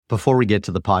Before we get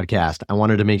to the podcast, I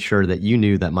wanted to make sure that you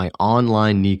knew that my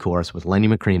online knee course with Lenny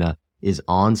Macrina is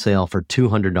on sale for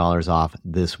 $200 off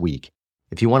this week.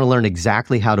 If you want to learn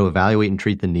exactly how to evaluate and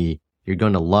treat the knee, you're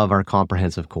going to love our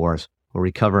comprehensive course where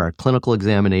we cover our clinical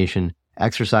examination,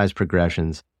 exercise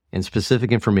progressions, and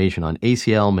specific information on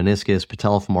ACL, meniscus,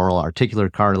 patellofemoral, articular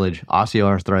cartilage,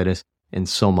 osteoarthritis, and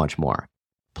so much more.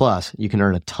 Plus, you can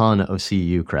earn a ton of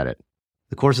CEU credit.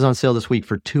 The course is on sale this week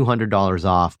for $200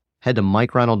 off. Head to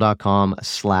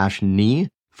MikeReynolds.com/knee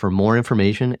for more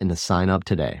information and to sign up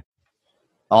today.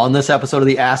 On this episode of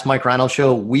the Ask Mike Reynolds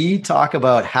Show, we talk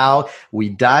about how we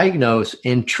diagnose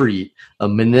and treat a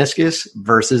meniscus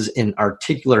versus an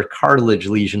articular cartilage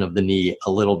lesion of the knee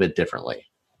a little bit differently.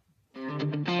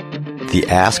 The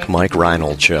Ask Mike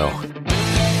Reynolds Show.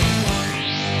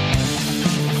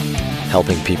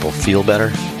 Helping people feel better,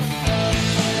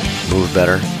 move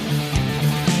better,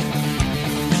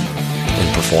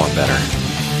 and perform better.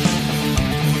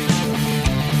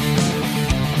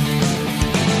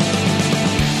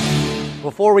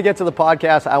 Before we get to the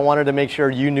podcast, I wanted to make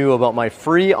sure you knew about my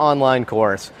free online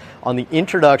course on the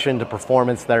Introduction to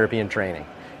Performance Therapy and Training.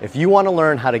 If you want to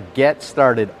learn how to get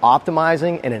started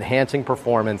optimizing and enhancing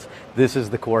performance, this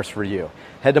is the course for you.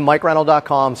 Head to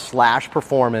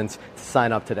MikeReynolds.com/performance to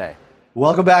sign up today.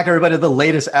 Welcome back, everybody, to the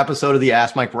latest episode of the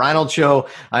Ask Mike Reynolds Show.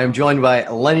 I am joined by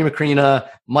Lenny Macrina,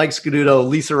 Mike Scaduto,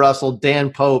 Lisa Russell, Dan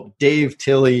Pope, Dave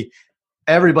Tilley,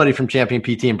 everybody from Champion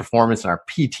PT and Performance in our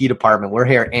PT department. We're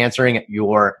here answering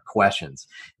your questions.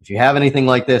 If you have anything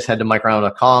like this, head to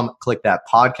MikeReynolds.com, click that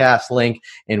podcast link,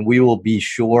 and we will be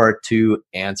sure to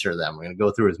answer them. We're going to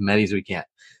go through as many as we can.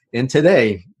 And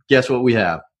today, guess what we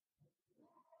have?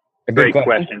 A great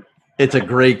question. It's a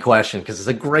great question because it's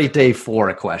a great day for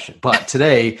a question. But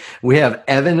today we have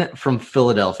Evan from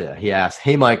Philadelphia. He asked,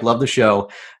 "Hey, Mike, love the show.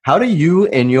 How do you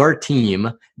and your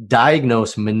team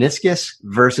diagnose meniscus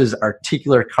versus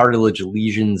articular cartilage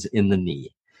lesions in the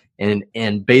knee?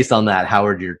 And based on that, how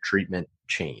would your treatment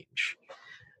change?"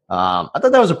 I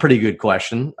thought that was a pretty good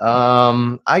question.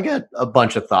 I got a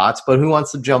bunch of thoughts, but who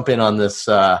wants to jump in on this?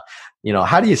 How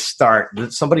do you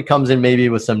start? Somebody comes in maybe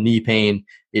with some knee pain.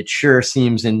 It sure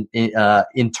seems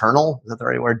internal. Is that the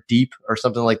right word? Deep or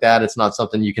something like that. It's not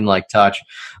something you can touch.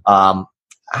 How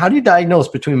do you diagnose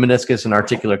between meniscus and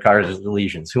articular cartilage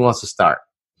lesions? Who wants to start?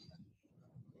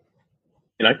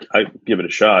 I give it a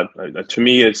shot. To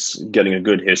me, it's getting a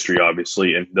good history,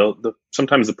 obviously, and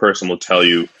sometimes the person will tell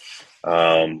you,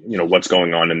 what's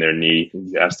going on in their knee.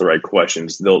 You ask the right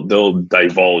questions, they'll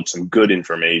divulge some good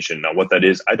information. Now, what that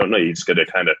is, I don't know. You just got to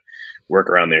kind of work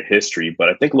around their history. But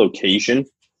I think location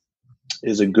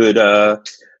is a good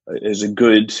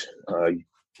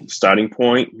starting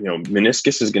point.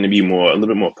 Meniscus is going to be a little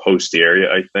bit more posterior,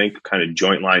 I think, kind of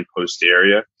joint line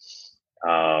posterior.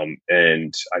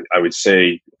 And I would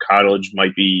say cartilage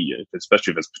might be,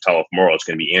 especially if it's patellofemoral, it's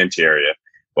going to be anterior.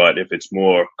 But if it's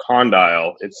more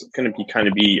condyle, it's going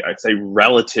to be, I'd say,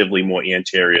 relatively more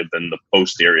anterior than the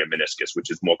posterior meniscus,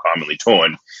 which is more commonly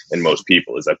torn in most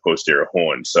people, is that posterior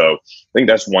horn. So I think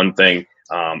that's one thing.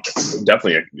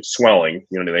 Definitely a swelling.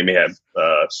 They may have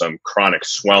some chronic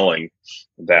swelling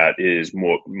that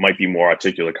might be more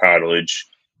articular cartilage.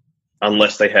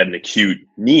 Unless they had an acute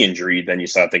knee injury, then you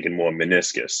start thinking more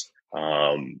meniscus.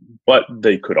 But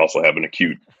they could also have an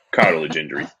acute cartilage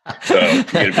injury. So you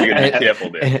got to be careful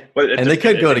there. And they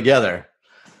could go together.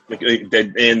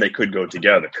 And they could go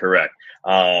together, correct.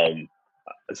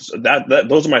 So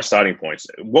those are my starting points.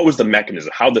 What was the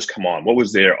mechanism? How did this come on? What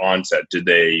was their onset? Did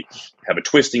they have a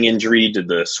twisting injury? Did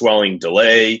the swelling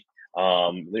delay?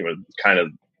 They were kind of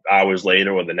hours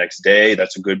later or the next day.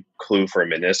 That's a good clue for a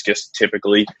meniscus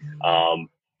typically.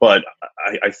 But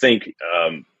I think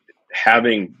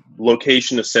having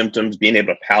location of symptoms, being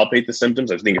able to palpate the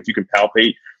symptoms. I think if you can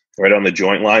palpate right on the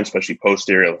joint line, especially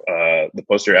the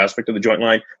posterior aspect of the joint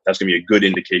line, that's going to be a good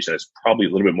indication. That's probably a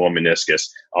little bit more meniscus.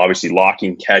 Obviously,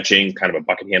 locking, catching, kind of a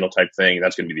bucket handle type thing.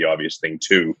 That's going to be the obvious thing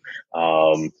too.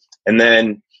 And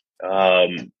then,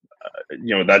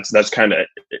 that's kind of,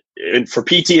 for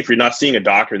PT, if you're not seeing a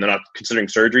doctor and they're not considering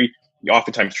surgery, you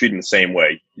oftentimes treat them the same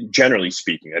way, generally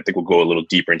speaking. I think we'll go a little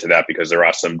deeper into that because there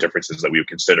are some differences that we would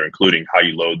consider, including how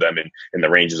you load them and the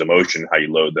ranges of motion, how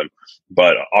you load them.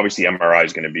 But obviously MRI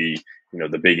is going to be,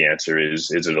 the big answer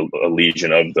is it a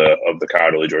lesion of the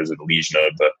cartilage or is it a lesion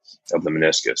of the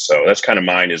meniscus? So that's kind of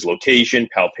mine, is location,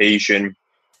 palpation,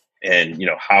 and,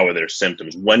 how are their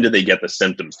symptoms? When do they get the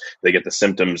symptoms? They get the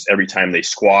symptoms every time they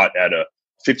squat at a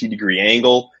 50-degree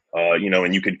angle,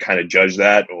 and you could kind of judge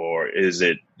that, or is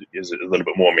it a little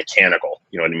bit more mechanical,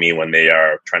 you know what I mean, when they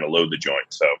are trying to load the joint.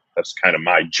 So that's kind of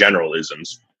my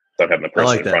generalisms without having the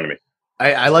person in front of me.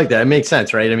 I like that. It makes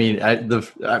sense, right? I mean,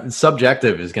 the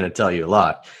subjective is going to tell you a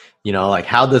lot. Like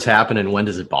how this happen and when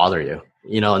does it bother you?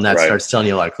 And that starts telling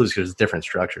you a lot of clues because it's different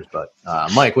structures. But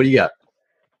Mike, what do you got?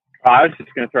 I was just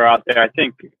going to throw out there, I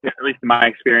think, at least in my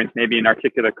experience, maybe an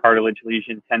articular cartilage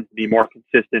lesion tends to be more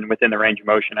consistent within the range of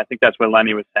motion. I think that's what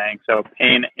Lenny was saying. So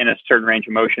pain in a certain range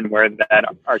of motion where that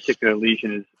articular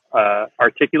lesion is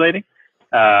articulating.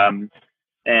 And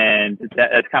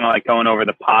that's kind of like going over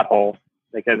the pothole,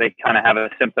 because they kind of have a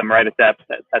symptom right at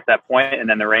that point, and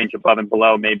then the range above and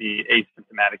below may be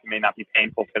asymptomatic. It may not be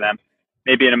painful for them.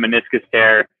 Maybe in a meniscus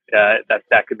tear,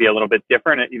 that could be a little bit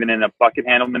different. Even in a bucket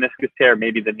handle meniscus tear,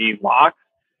 maybe the knee locks,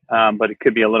 but it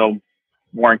could be a little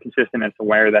more inconsistent as to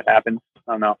where that happens.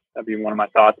 I don't know. That'd be one of my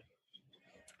thoughts.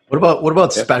 What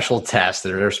about special tests?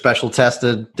 Are there special tests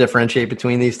to differentiate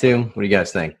between these two? What do you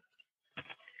guys think?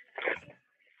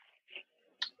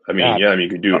 I mean, you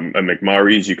could do a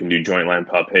McMurray's, you can do joint line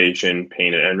palpation,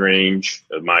 pain at end range,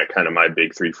 my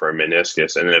big three for a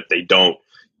meniscus. And then if they don't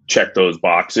check those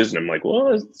boxes, and I'm like,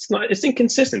 well, it's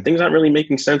inconsistent. Things aren't really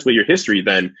making sense with your history.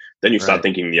 Then you start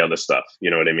thinking the other stuff. You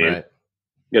know what I mean? Right.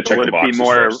 You check the boxes.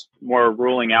 Would it be more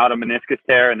ruling out a meniscus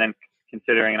tear and then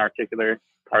considering an articular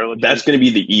cartilage? That's going to be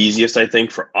the easiest, I think,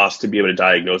 for us to be able to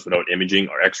diagnose without imaging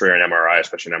or X-ray or an MRI,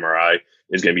 especially an MRI.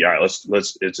 Is going to be, all right,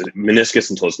 it's a meniscus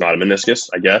until it's not a meniscus,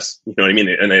 I guess. You know what I mean?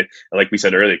 And like we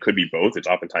said earlier, it could be both. It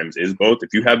oftentimes is both.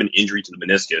 If you have an injury to the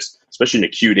meniscus, especially an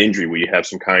acute injury where you have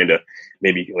some kind of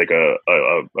maybe like a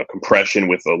compression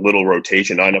with a little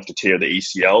rotation, not enough to tear the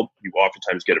ACL, you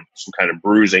oftentimes get some kind of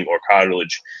bruising or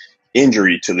cartilage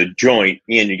injury to the joint,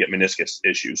 and you get meniscus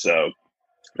issues. So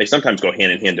they sometimes go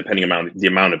hand in hand depending on the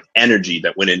amount of energy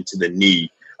that went into the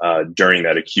knee during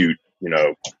that acute,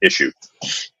 issue.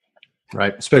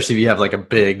 Right. Especially if you have like a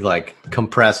big, like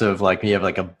compressive, like you have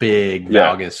like a big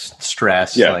valgus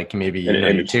stress, like maybe your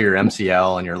anterior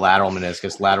MCL and your lateral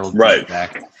meniscus, lateral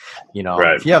defect.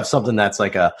 If you have something that's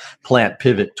like a plant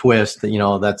pivot twist,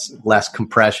 that's less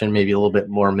compression, maybe a little bit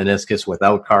more meniscus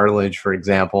without cartilage, for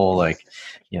example, like,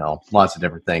 lots of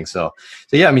different things. So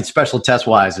yeah, I mean, special test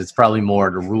wise, it's probably more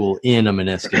to rule in a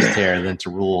meniscus tear than to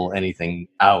rule anything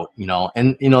out,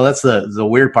 and, that's the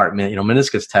weird part,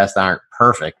 meniscus tests aren't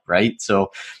perfect, right?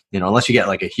 So, unless you get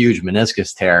like a huge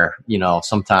meniscus tear,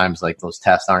 sometimes like those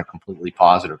tests aren't completely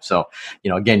positive. So,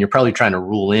 again, you're probably trying to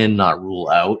rule in, not rule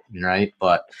out, right?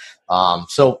 But,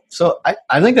 so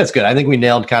I think that's good. I think we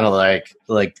nailed kind of like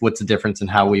what's the difference in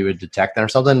how we would detect that or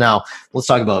something. Now let's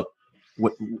talk about,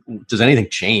 does anything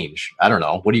change? I don't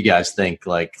know. What do you guys think?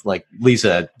 Like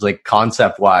Lisa, like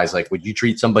concept wise, like would you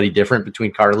treat somebody different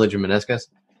between cartilage and meniscus?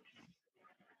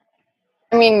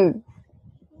 I mean,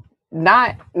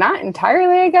 not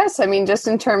entirely, I guess. I mean, just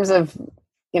in terms of,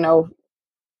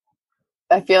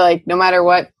 I feel like no matter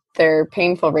what, their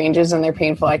painful ranges and their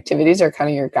painful activities are kind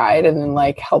of your guide, and then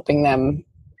like helping them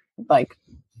like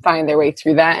find their way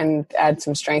through that and add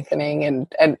some strengthening. And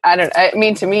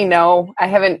to me, no, I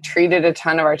haven't treated a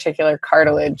ton of articular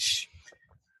cartilage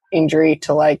injury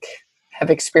to like have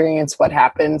experienced what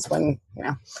happens when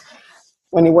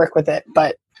you work with it.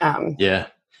 But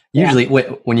usually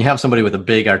when you have somebody with a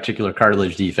big articular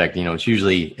cartilage defect, it's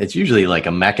usually like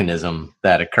a mechanism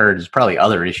that occurred. There's probably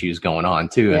other issues going on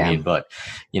too. I mean,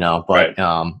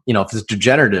 if it's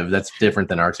degenerative, that's different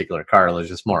than articular cartilage.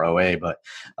 It's more OA, but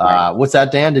what's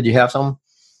that, Dan? Did you have something?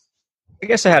 I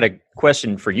guess I had a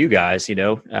question for you guys.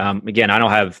 Again, I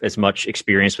don't have as much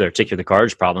experience with articular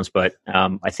cartilage problems, but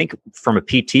I think from a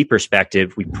PT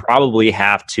perspective, we probably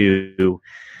have to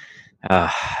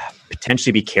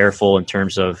potentially be careful in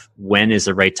terms of when is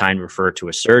the right time to refer to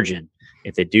a surgeon.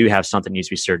 If they do have something that needs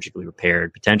to be surgically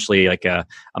repaired, potentially like a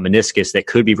meniscus that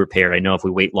could be repaired. I know if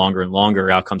we wait longer and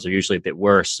longer, outcomes are usually a bit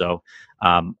worse. So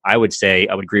I would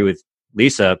agree with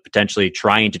Lisa, potentially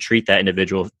trying to treat that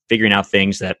individual, figuring out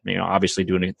things that, obviously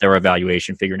doing their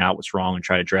evaluation, figuring out what's wrong and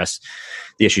try to address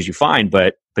the issues you find,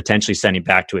 but potentially sending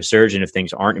back to a surgeon if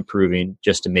things aren't improving,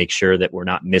 just to make sure that we're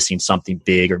not missing something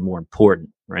big or more important,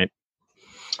 right?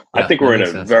 I think we're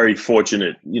in a very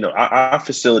fortunate, our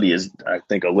facility is, I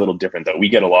think, a little different though. We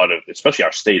get a lot of, especially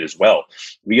our state as well,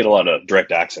 we get a lot of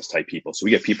direct access type people. So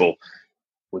we get people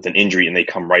with an injury and they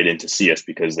come right in to see us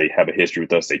because they have a history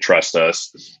with us, they trust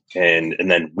us, and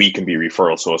then we can be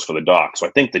referral source for the doc. So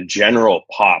I think the general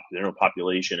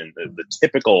population and the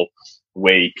typical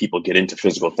way people get into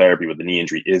physical therapy with a knee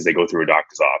injury is they go through a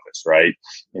doctor's office, right?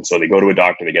 And so they go to a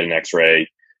doctor, they get an x-ray,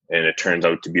 and it turns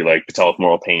out to be like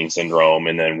patellofemoral pain syndrome.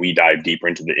 And then we dive deeper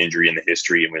into the injury and the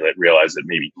history, and we realize that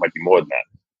maybe it might be more than that.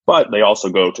 But they also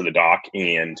go to the doc,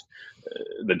 and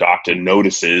the doctor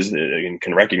notices and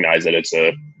can recognize that it's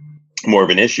a more of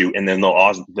an issue, and then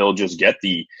they'll just get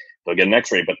an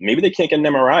X-ray, but maybe they can't get an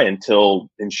MRI until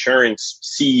insurance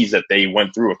sees that they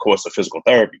went through a course of physical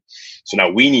therapy. So now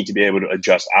we need to be able to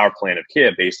adjust our plan of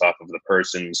care based off of the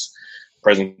person's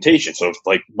presentation. So if,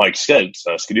 like Mike said,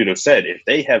 Scaduto said, if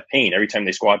they have pain every time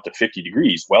they squat to 50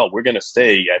 degrees, well, we're going to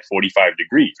stay at 45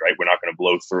 degrees, right? We're not going to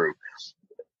blow through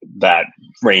that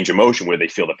range of motion where they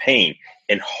feel the pain.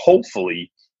 And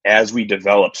hopefully, as we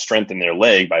develop strength in their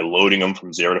leg by loading them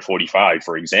from 0 to 45,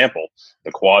 for example,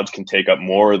 the quads can take up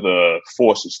more of the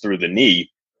forces through the knee,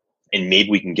 and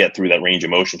maybe we can get through that range of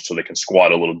motion so they can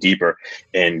squat a little deeper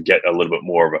and get a little bit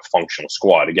more of a functional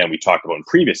squat. Again, we talked about in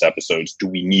previous episodes, do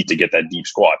we need to get that deep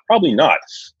squat? Probably not.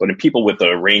 But in people with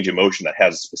a range of motion that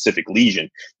has a specific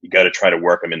lesion, you got to try to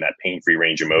work them in that pain-free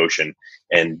range of motion,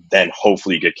 and then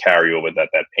hopefully get carryover that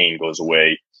pain goes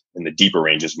away in the deeper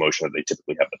ranges of motion that they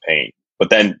typically have the pain. But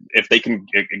then if they can,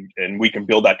 and we can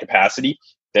build that capacity,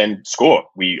 then score.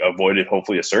 We avoided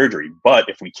hopefully a surgery. But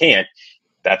if we can't,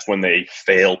 that's when they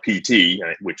fail PT,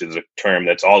 which is a term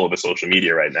that's all over social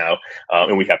media right now.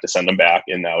 And we have to send them back,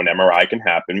 and now an MRI can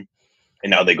happen.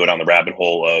 And now they go down the rabbit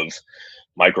hole of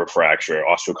microfracture,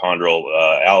 osteochondral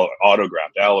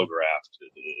autograft, allograft,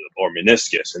 or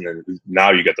meniscus. And then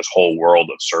now you get this whole world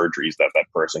of surgeries that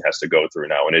person has to go through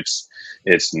now. And it's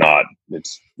a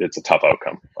tough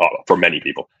outcome for many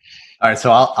people. All right,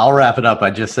 so I'll wrap it up by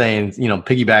just saying,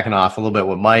 piggybacking off a little bit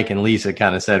what Mike and Lisa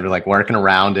kind of said, we're like working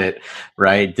around it,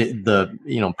 right?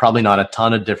 The probably not a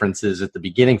ton of differences at the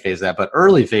beginning phase of that, but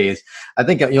early phase, I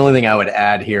think the only thing I would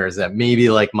add here is that maybe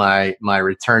like my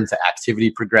return to activity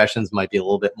progressions might be a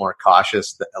little bit more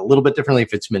cautious, a little bit differently.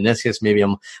 If it's meniscus, maybe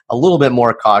I'm a little bit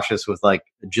more cautious with like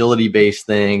agility-based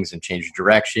things and change of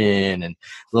direction and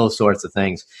those sorts of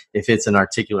things. If it's an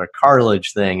articular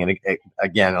cartilage thing, and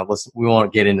again, we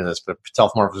won't get into this, but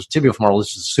patellofemoral versus tibiofemoral,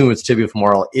 let's just assume it's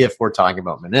tibiofemoral if we're talking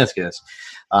about meniscus.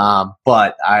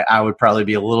 But I would probably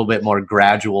be a little bit more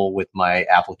gradual with my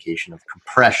application of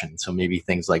compression. So maybe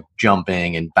things like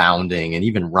jumping and bounding and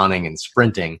even running and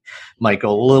sprinting might go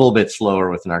a little bit slower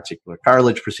with an articular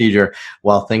cartilage procedure,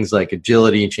 while things like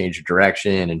agility, change of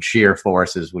direction, and shear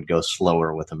forces would go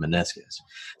slower with a meniscus.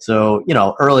 So,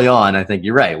 early on, I think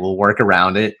you're right. We'll work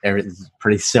around it. It's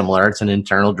pretty similar. It's an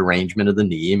internal derangement of the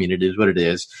knee. I mean, it is what it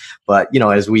is. But,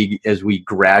 as we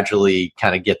gradually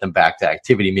kind of get them back to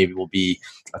activity, maybe we'll be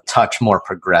a touch more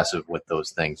progressive with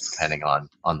those things depending on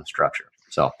the structure.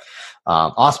 So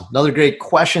awesome. Another great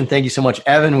question. Thank you so much,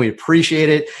 Evan. We appreciate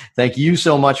it. Thank you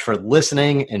so much for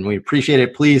listening, and we appreciate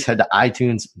it. Please head to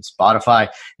iTunes and Spotify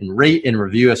and rate and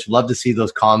review us. We'd love to see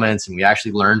those comments, and we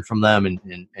actually learn from them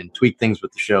and tweak things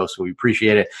with the show. So we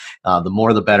appreciate it. The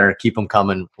more, the better. Keep them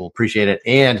coming. We'll appreciate it,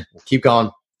 and we'll keep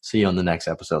going. See you on the next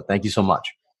episode. Thank you so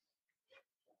much.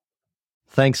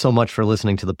 Thanks so much for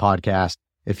listening to the podcast.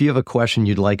 If you have a question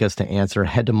you'd like us to answer,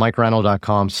 head to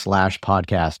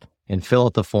mikereinold.com/podcast and fill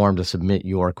out the form to submit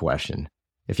your question.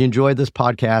 If you enjoyed this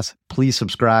podcast, please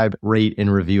subscribe, rate,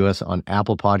 and review us on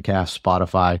Apple Podcasts,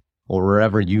 Spotify, or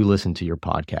wherever you listen to your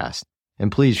podcast.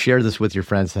 And please share this with your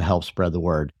friends to help spread the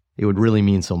word. It would really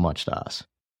mean so much to us.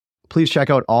 Please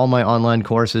check out all my online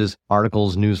courses,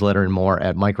 articles, newsletter, and more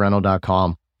at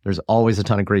mikereinold.com. There's always a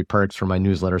ton of great perks for my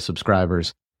newsletter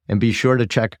subscribers. And be sure to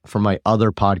check for my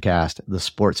other podcast, the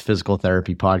Sports Physical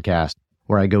Therapy Podcast,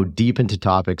 where I go deep into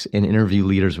topics and interview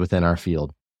leaders within our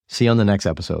field. See you on the next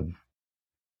episode.